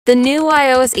The new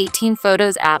iOS 18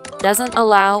 Photos app doesn't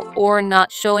allow or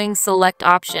not showing select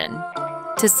option.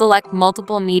 To select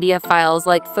multiple media files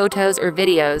like photos or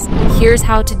videos, here's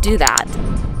how to do that.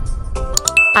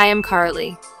 I am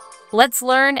Carly. Let's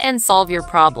learn and solve your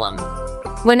problem.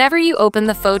 Whenever you open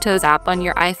the Photos app on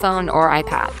your iPhone or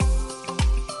iPad,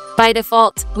 by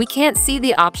default, we can't see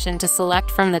the option to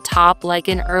select from the top like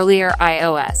in earlier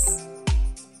iOS.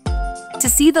 To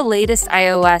see the latest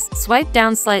iOS, swipe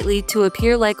down slightly to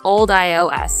appear like old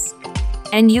iOS,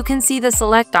 and you can see the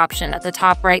select option at the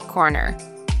top right corner.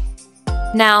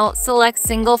 Now, select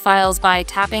single files by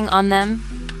tapping on them,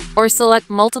 or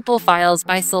select multiple files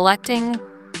by selecting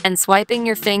and swiping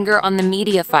your finger on the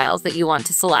media files that you want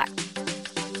to select.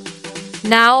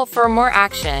 Now, for more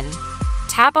action,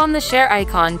 tap on the share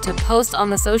icon to post on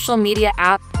the social media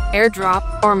app,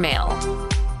 AirDrop, or Mail.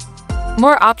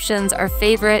 More options are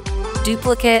favorite,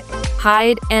 duplicate,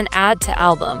 hide, and add to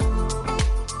album.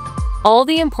 All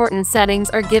the important settings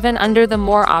are given under the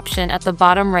More option at the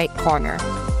bottom right corner.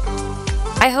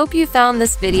 I hope you found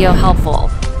this video helpful.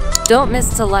 Don't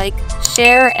miss to like,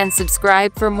 share, and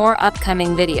subscribe for more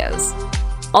upcoming videos.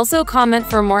 Also comment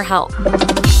for more help.